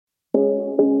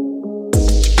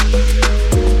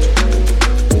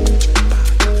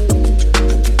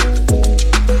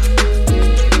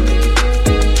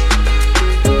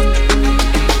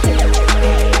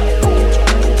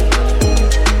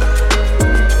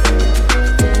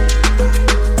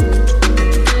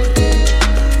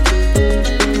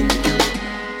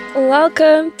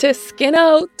Welcome to Skin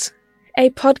Out,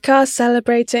 a podcast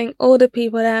celebrating all the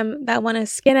people that want to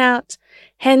skin out,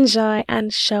 enjoy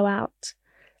and show out.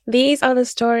 These are the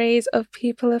stories of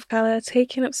people of colour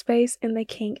taking up space in the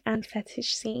kink and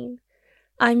fetish scene.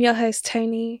 I'm your host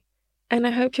Tony, and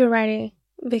I hope you're ready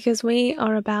because we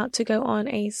are about to go on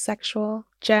a sexual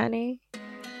journey.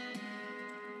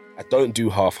 I don't do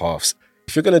half-halves.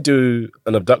 If you're going to do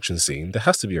an abduction scene, there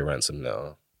has to be a ransom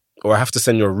now. Or I have to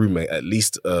send your roommate at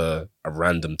least a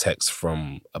random text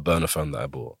from a burner phone that I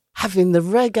bought. Having the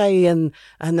reggae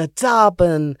and the dub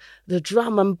and the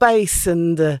drum and bass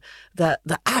and the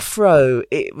afro,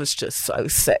 it was just so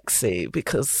sexy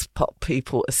because pop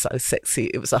people are so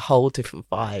sexy. It was a whole different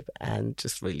vibe and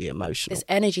just really emotional. This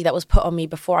energy that was put on me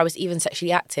before I was even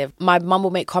sexually active. My mum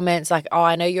will make comments like, oh,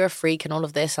 I know you're a freak and all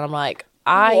of this. And I'm like,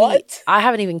 I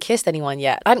haven't even kissed anyone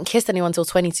yet. I hadn't kissed anyone until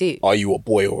 22. Are you a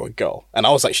boy or a girl? And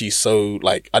I was actually so,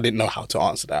 I didn't know how to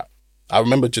answer that. I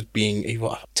remember just being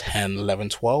either 10, 11,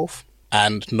 12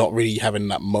 and not really having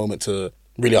that moment to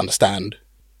really understand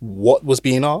what was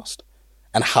being asked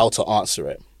and how to answer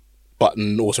it. But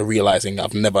also realising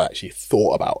I've never actually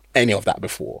thought about any of that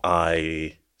before.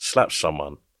 I slapped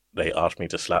someone. They asked me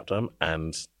to slap them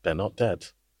and they're not dead.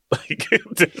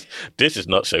 This is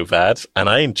not so bad. And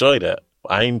I enjoyed it.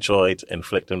 I enjoyed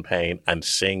inflicting pain and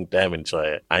seeing them enjoy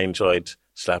it. I enjoyed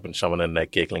slapping someone and they're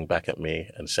giggling back at me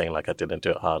and saying like I didn't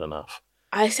do it hard enough.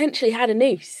 I essentially had a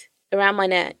noose around my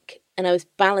neck and I was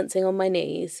balancing on my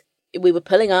knees. We were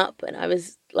pulling up and I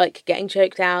was getting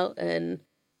choked out and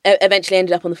eventually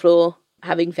ended up on the floor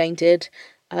having fainted,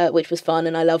 which was fun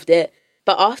and I loved it.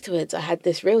 But afterwards I had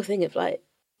this real thing of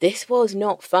this was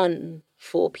not fun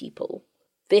for people.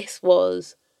 This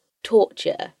was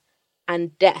torture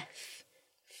and death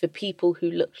for people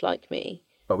who looked like me.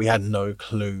 But we had no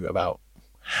clue about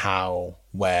how,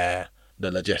 where, the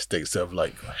logistics of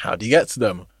how do you get to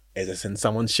them? Is this in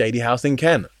someone's shady house in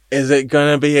Kent? Is it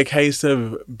going to be a case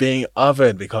of being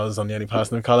othered because I'm the only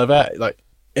person of colour there?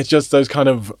 It's just those kind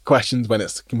of questions when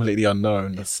it's completely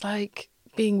unknown. It's like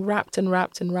being wrapped in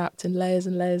layers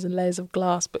and layers and layers of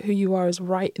glass, but who you are is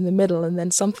right in the middle, and then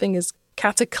something as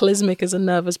cataclysmic as a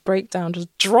nervous breakdown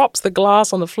just drops the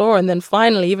glass on the floor, and then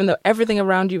finally, even though everything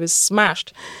around you is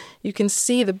smashed, you can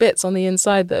see the bits on the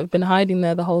inside that have been hiding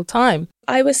there the whole time.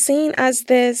 I was seen as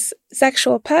this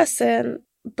sexual person,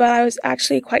 but I was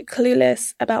actually quite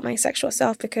clueless about my sexual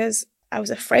self because I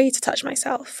was afraid to touch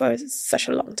myself for such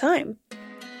a long time.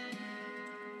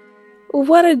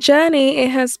 What a journey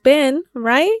it has been,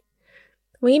 right?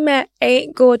 We met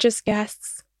 8 gorgeous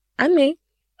guests, and me,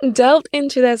 delved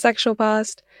into their sexual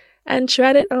past, and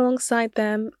treaded alongside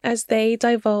them as they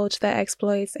divulged their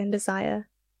exploits and desire.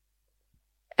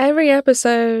 Every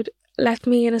episode left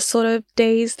me in a sort of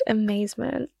dazed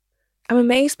amazement. I'm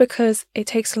amazed because it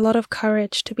takes a lot of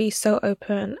courage to be so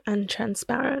open and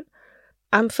transparent.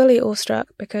 I'm fully awestruck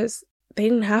because they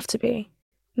didn't have to be.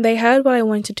 They heard what I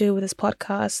wanted to do with this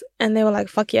podcast and they were like,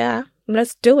 fuck yeah,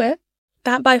 let's do it.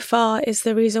 That by far is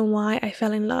the reason why I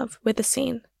fell in love with the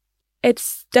scene.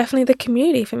 It's definitely the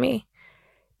community for me.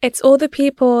 It's all the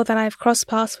people that I've crossed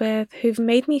paths with who've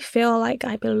made me feel like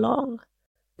I belong.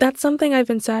 That's something I've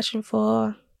been searching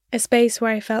for, a space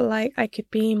where I felt like I could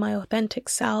be my authentic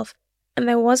self, and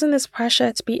there wasn't this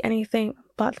pressure to be anything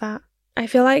but that. I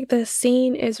feel like the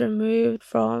scene is removed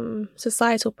from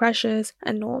societal pressures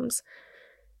and norms.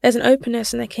 There's an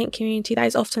openness in the kink community that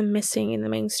is often missing in the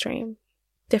mainstream.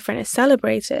 Different is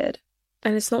celebrated,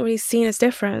 and it's not really seen as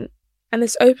different. And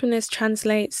this openness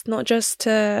translates not just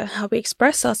to how we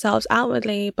express ourselves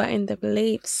outwardly, but in the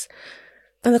beliefs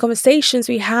and the conversations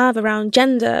we have around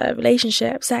gender,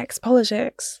 relationships, sex,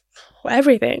 politics,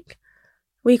 everything.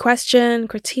 We question,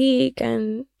 critique,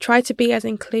 and try to be as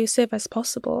inclusive as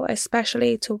possible,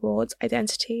 especially towards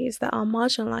identities that are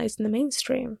marginalized in the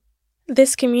mainstream.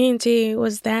 This community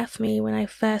was there for me when I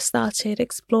first started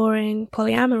exploring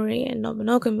polyamory and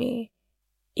non-monogamy.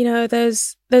 You know,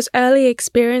 those early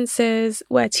experiences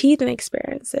were teething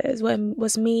experiences, when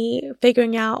was me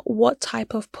figuring out what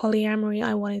type of polyamory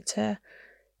I wanted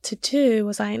to do.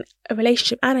 Was I a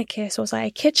relationship anarchist? Was I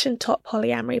a kitchen top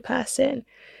polyamory person?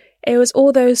 It was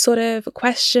all those sort of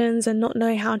questions and not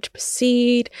knowing how to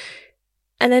proceed.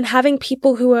 And then having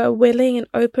people who were willing and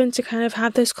open to kind of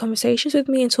have those conversations with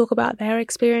me and talk about their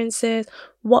experiences,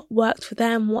 what worked for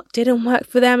them, what didn't work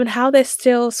for them, and how they're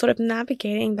still sort of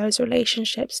navigating those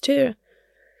relationships too.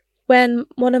 When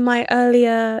one of my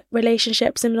earlier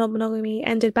relationships in non-monogamy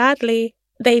ended badly,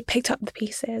 they picked up the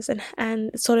pieces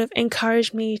and sort of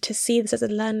encouraged me to see this as a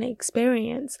learning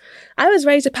experience. I was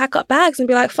ready to pack up bags and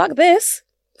be like, fuck this.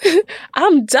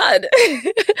 I'm done.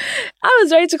 I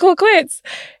was ready to call quits.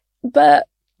 But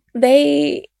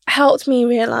they helped me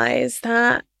realize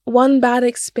that one bad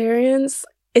experience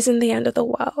isn't the end of the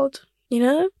world. You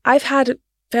know, I've had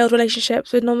failed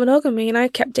relationships with non-monogamy and I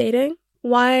kept dating.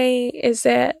 Why is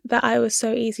it that I was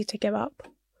so easy to give up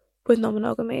with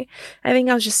non-monogamy? I think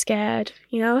I was just scared.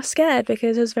 I was scared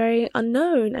because it was very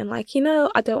unknown. And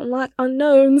I don't like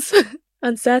unknowns.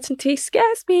 Uncertainty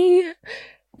scares me.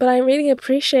 But I really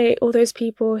appreciate all those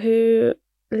people who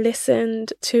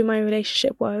listened to my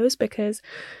relationship woes, because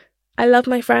I love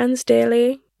my friends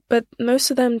dearly, but most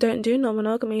of them don't do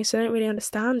non-monogamy, so they don't really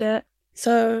understand it.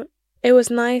 So it was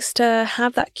nice to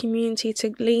have that community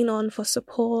to lean on for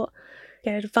support,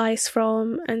 get advice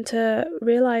from, and to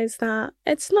realize that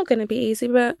it's not going to be easy,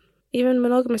 but even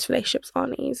monogamous relationships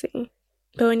aren't easy.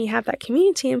 But when you have that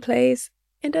community in place,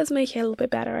 it does make it a little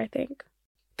bit better, I think.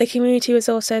 The community was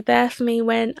also there for me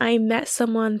when I met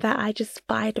someone that I just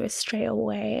vibed with straight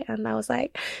away. And I was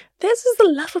like, this is the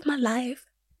love of my life.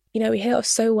 We hit off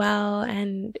so well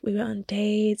and we went on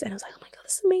dates and I was like, oh my God,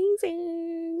 this is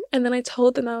amazing. And then I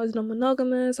told them I was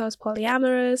non-monogamous, I was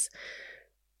polyamorous.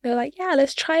 They were like, yeah,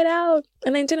 let's try it out.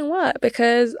 And it didn't work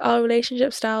because our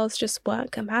relationship styles just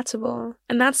weren't compatible.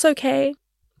 And that's okay.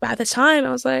 But at the time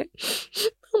I was like,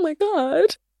 oh my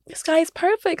God, this guy is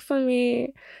perfect for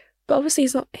me. But obviously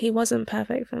he wasn't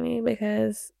perfect for me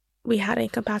because we had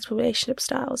incompatible relationship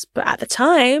styles. But at the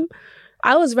time,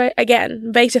 I was ready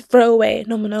to throw away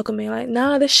non-monogamy. Like,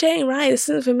 nah, this shit ain't right. This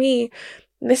isn't for me.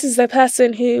 This is the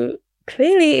person who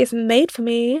clearly is made for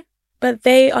me, but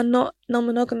they are not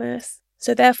non-monogamous.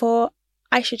 So therefore,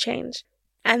 I should change.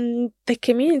 And the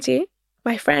community,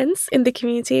 my friends in the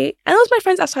community, and also my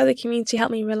friends outside the community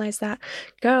helped me realize that,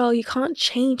 girl, you can't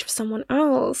change for someone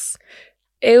else.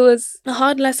 It was a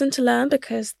hard lesson to learn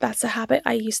because that's a habit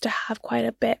I used to have quite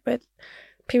a bit with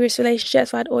previous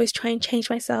relationships, where I'd always try and change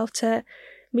myself to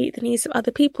meet the needs of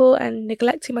other people and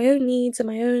neglecting my own needs and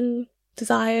my own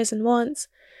desires and wants.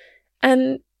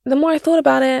 And the more I thought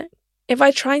about it, if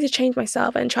I tried to change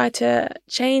myself and tried to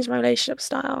change my relationship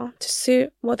style to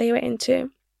suit what they were into,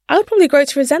 I would probably grow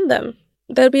to resent them.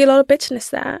 There'd be a lot of bitterness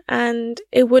there and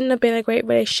it wouldn't have been a great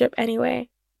relationship anyway.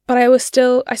 But I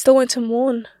still wanted to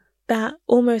mourn that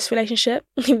almost relationship,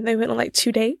 even though we went on like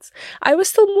 2 dates. I was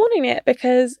still mourning it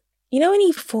because, when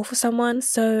you fall for someone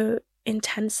so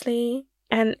intensely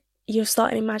and you're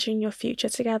starting imagining your future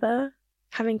together,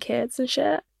 having kids and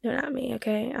shit. You're not me,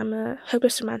 okay? I'm a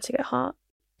hopeless romantic at heart.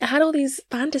 I had all these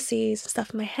fantasies and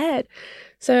stuff in my head.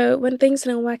 So when things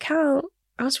didn't work out,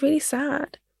 I was really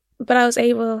sad. But I was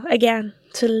able, again,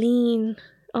 to lean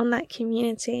on that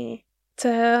community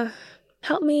to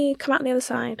help me come out on the other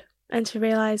side. And to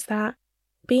realize that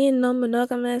being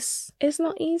non-monogamous is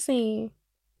not easy.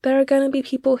 There are going to be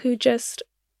people who just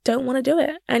don't want to do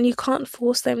it. And you can't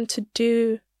force them to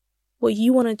do what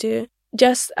you want to do,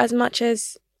 just as much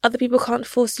as other people can't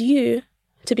force you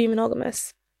to be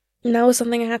monogamous. And that was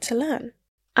something I had to learn.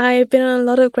 I've been on a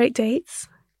lot of great dates.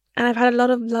 And I've had a lot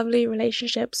of lovely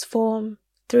relationships form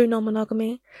through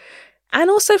non-monogamy. And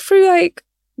also through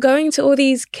going to all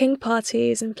these king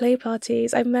parties and play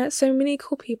parties. I've met so many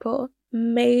cool people,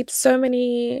 made so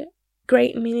many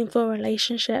great, meaningful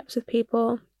relationships with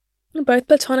people, both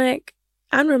platonic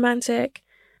and romantic.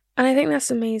 And I think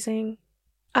that's amazing.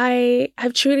 I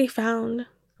have truly found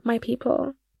my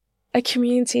people, a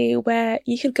community where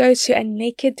you could go to a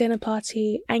naked dinner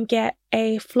party and get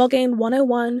a flogging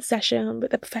 101 session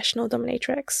with a professional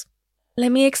dominatrix.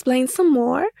 Let me explain some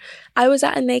more. I was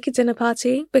at a naked dinner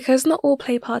party because not all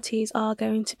play parties are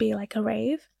going to be like a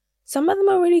rave. Some of them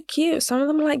are really cute. Some of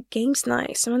them are like games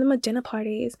nights. Some of them are dinner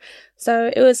parties.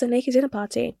 So it was a naked dinner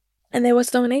party and there was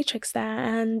a dominatrix there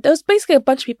and there was basically a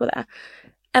bunch of people there.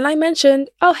 And I mentioned,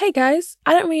 oh, hey guys,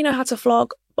 I don't really know how to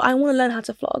flog, but I want to learn how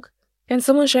to flog. Can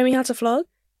someone show me how to flog?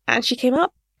 And she came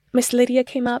up. Miss Lydia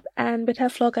came up and with her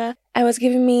flogger and was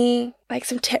giving me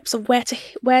some tips of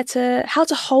how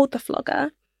to hold the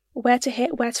flogger, where to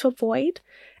hit, where to avoid.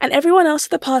 And everyone else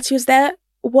at the party was there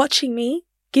watching me,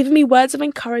 giving me words of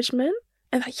encouragement.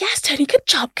 And yes, Tony, good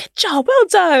job, well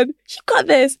done. You got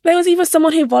this. There was even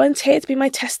someone who volunteered to be my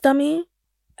test dummy.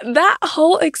 That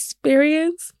whole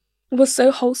experience was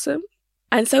so wholesome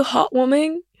and so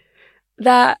heartwarming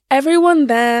that everyone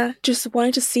there just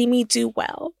wanted to see me do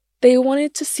well. They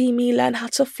wanted to see me learn how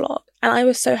to flog. And I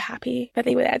was so happy that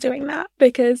they were there doing that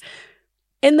because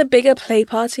in the bigger play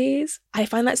parties, I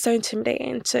find that so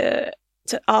intimidating to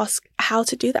ask how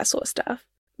to do that sort of stuff.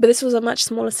 But this was a much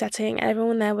smaller setting and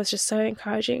everyone there was just so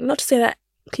encouraging. Not to say that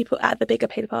people at the bigger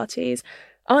play parties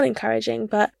aren't encouraging,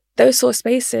 but those sort of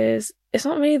spaces, it's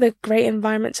not really the great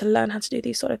environment to learn how to do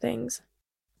these sort of things.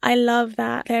 I love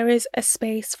that there is a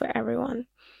space for everyone.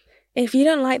 If you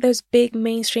don't like those big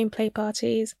mainstream play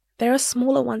parties, there are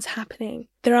smaller ones happening.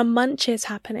 There are munches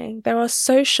happening. There are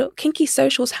kinky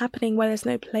socials happening where there's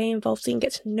no play involved, so you can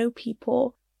get to know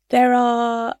people. There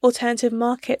are alternative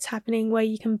markets happening where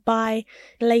you can buy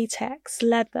latex,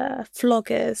 leather,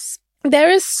 floggers. There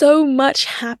is so much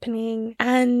happening,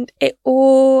 and it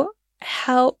all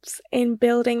helps in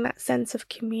building that sense of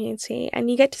community,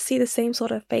 and you get to see the same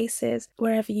sort of faces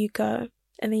wherever you go,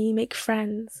 and then you make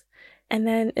friends, and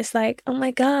then it's like, oh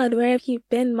my god, where have you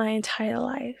been my entire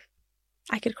life?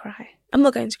 I could cry. I'm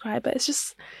not going to cry, but it's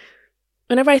just,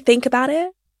 whenever I think about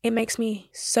it, it makes me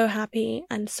so happy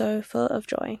and so full of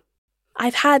joy.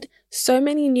 I've had so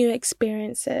many new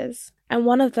experiences, and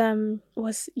one of them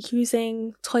was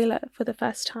using toilet for the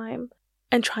first time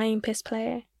and trying piss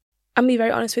play. I'm gonna be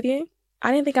very honest with you,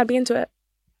 I didn't think I'd be into it.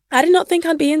 I did not think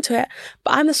I'd be into it,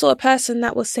 but I'm the sort of person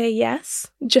that will say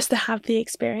yes just to have the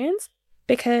experience,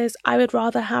 because I would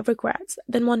rather have regrets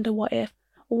than wonder what if.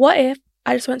 What if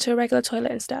I just went to a regular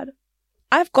toilet instead?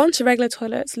 I've gone to regular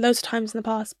toilets loads of times in the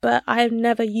past, but I have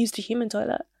never used a human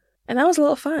toilet, and that was a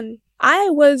lot of fun. I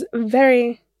was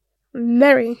very,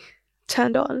 very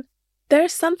turned on.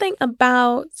 There's something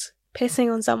about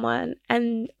pissing on someone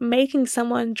and making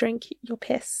someone drink your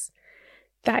piss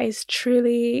that is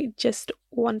truly just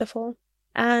wonderful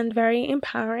and very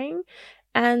empowering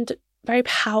and very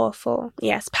powerful.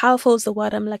 Yes, powerful is the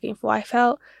word I'm looking for. I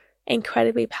felt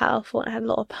incredibly powerful and had a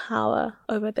lot of power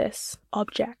over this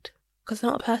object, because it's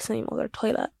not a person anymore, they're a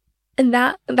toilet. And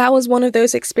that was one of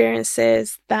those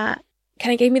experiences that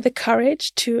kind of gave me the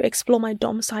courage to explore my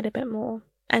dom side a bit more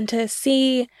and to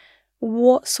see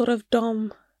what sort of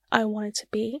dom I wanted to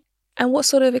be and what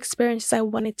sort of experiences I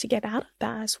wanted to get out of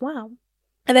that as well.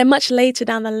 And then much later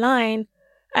down the line,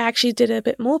 I actually did a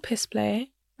bit more piss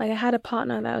play. Like, I had a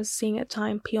partner that I was seeing at the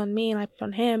time pee on me, and I peed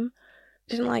on him.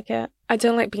 Didn't like it. I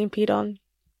don't like being peed on,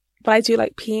 but I do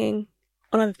like peeing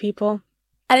on other people.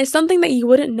 And it's something that you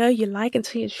wouldn't know you like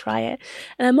until you try it.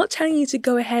 And I'm not telling you to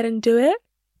go ahead and do it.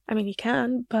 I mean, you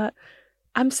can, but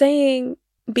I'm saying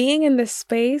being in this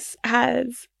space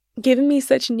has given me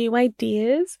such new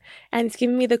ideas, and it's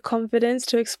given me the confidence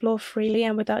to explore freely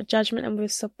and without judgment and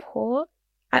with support.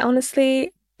 I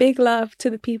honestly, big love to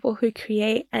the people who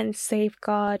create and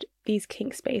safeguard these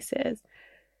kink spaces,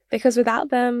 because without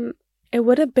them, it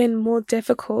would have been more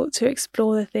difficult to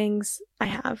explore the things I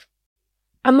have.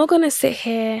 I'm not going to sit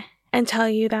here and tell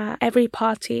you that every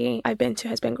party I've been to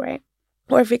has been great,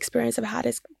 or every experience I've had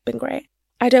has been great.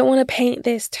 I don't want to paint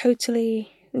this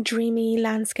totally dreamy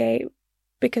landscape,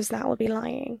 because that would be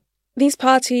lying. These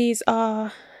parties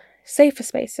are safer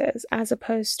spaces as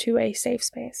opposed to a safe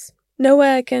space.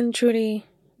 Nowhere can truly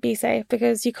be safe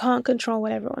because you can't control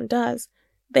what everyone does.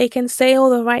 They can say all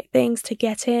the right things to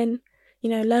get in,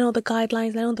 learn all the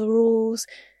guidelines, learn all the rules,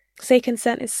 say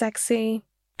consent is sexy,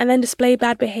 and then display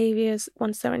bad behaviors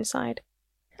once they're inside.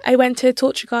 I went to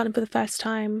Torture Garden for the first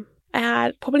time. I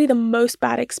had probably the most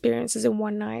bad experiences in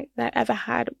one night that I ever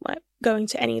had going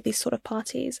to any of these sort of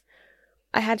parties.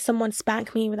 I had someone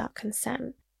spank me without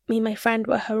consent. Me and my friend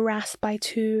were harassed by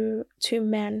two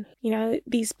men.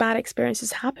 These bad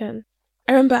experiences happen.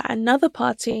 I remember at another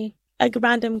party, a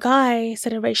random guy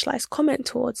said a racialized comment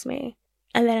towards me.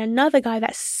 And then another guy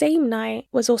that same night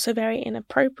was also very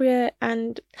inappropriate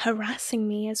and harassing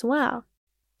me as well.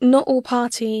 Not all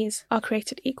parties are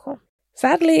created equal.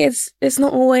 Sadly, it's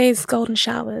not always golden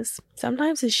showers.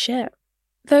 Sometimes it's shit.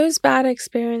 Those bad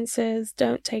experiences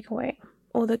don't take away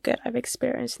all the good I've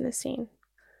experienced in the scene.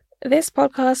 This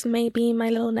podcast may be my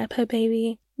little Nepo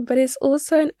baby, but it's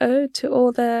also an ode to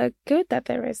all the good that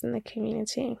there is in the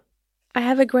community. I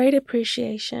have a great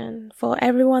appreciation for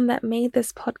everyone that made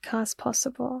this podcast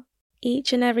possible.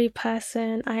 Each and every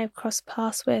person I have crossed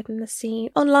paths with in the scene,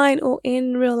 online or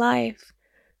in real life.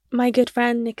 My good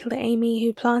friend Nicola Amy,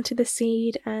 who planted the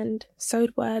seed and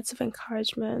sowed words of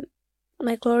encouragement.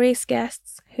 My glorious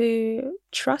guests who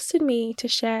trusted me to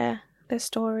share their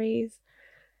stories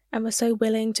and were so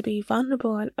willing to be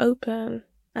vulnerable and open.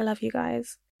 I love you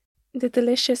guys. The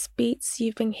delicious beats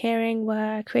you've been hearing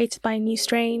were created by New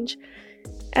Strange,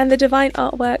 and the divine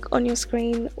artwork on your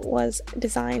screen was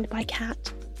designed by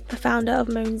Kat, the founder of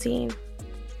Moanzine.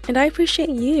 And I appreciate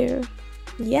you.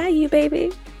 Yeah, you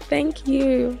baby. Thank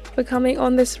you for coming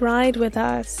on this ride with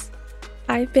us.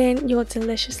 I've been your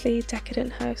deliciously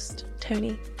decadent host,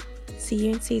 Tony. See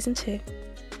you in season 2.